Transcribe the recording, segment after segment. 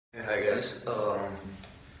Hey, hi guys.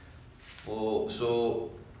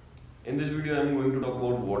 So in this video, I'm going to talk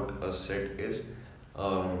about what a set is.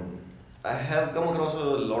 Um, I have come across a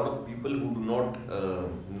lot of people who do not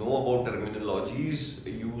know about terminologies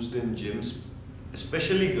used in gyms,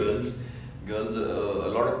 especially girls. Girls a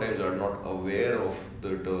lot of times are not aware of the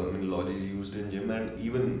terminologies used in gym, and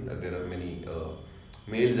even there are many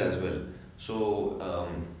males as well. So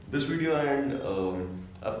this video and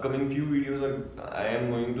upcoming few videos I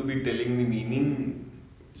am going to be telling the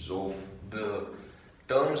meanings of the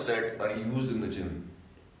terms that are used in the gym.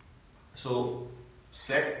 So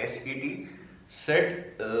set.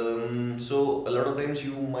 So a lot of times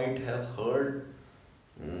you might have heard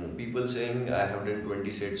people saying, I have done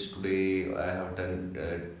 20 sets today, I have done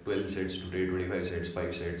 12 sets today, 25 sets,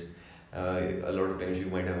 5 sets. A lot of times you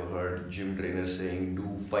might have heard gym trainers saying,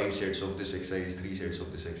 do 5 sets of this exercise, 3 sets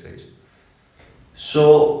of this exercise.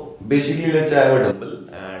 So basically, let's say I have a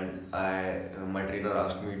dumbbell and my trainer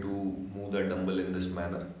asked me to move that dumbbell in this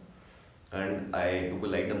manner, and I took a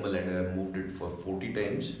light dumbbell and I moved it for 40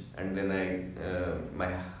 times, and then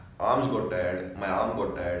my arm got tired,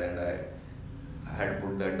 and I had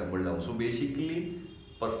put that dumbbell down. So basically,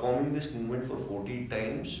 performing this movement for 40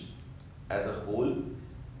 times as a whole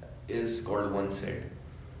is called one set.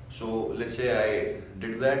 So let's say I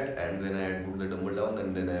did that and then I put the dumbbell down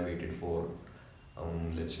and then I waited for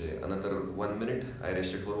let's say another 1 minute. I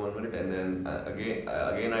rested for 1 minute, and then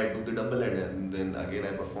again I took the dumbbell, and then again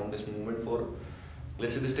I performed this movement for,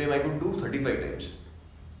 let's say this time I could do 35 times,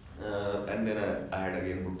 and then I had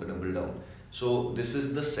again put the dumbbell down. So this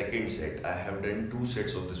is the second set. I have done 2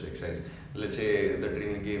 sets of this exercise. Let's say the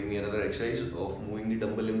trainer gave me another exercise of moving the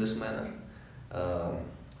dumbbell in this manner.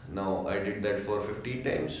 Now I did that for 15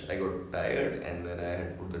 times. I got tired and then I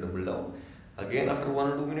had put the dumbbell down. Again, after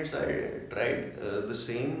 1 or 2 minutes, I tried the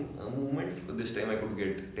same movement. This time I could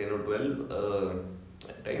get 10 or 12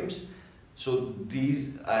 times. So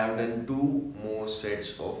these, I have done 2 more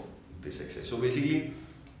sets of this exercise. So basically,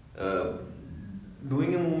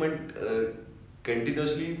 doing a movement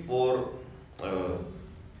continuously for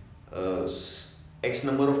X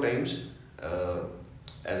number of times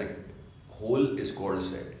as a whole is called a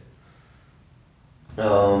set.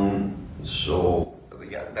 So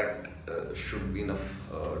yeah, that should be enough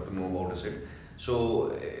to know about a set.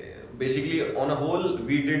 So basically, on a whole,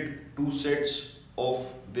 we did 2 sets of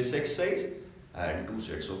this exercise and 2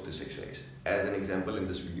 sets of this exercise as an example in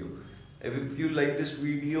this video. If you like this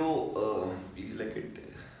video, please like it,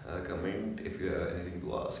 comment if you have anything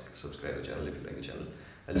to ask, subscribe the channel if you like the channel.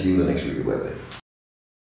 I'll see you in the next video. Bye bye.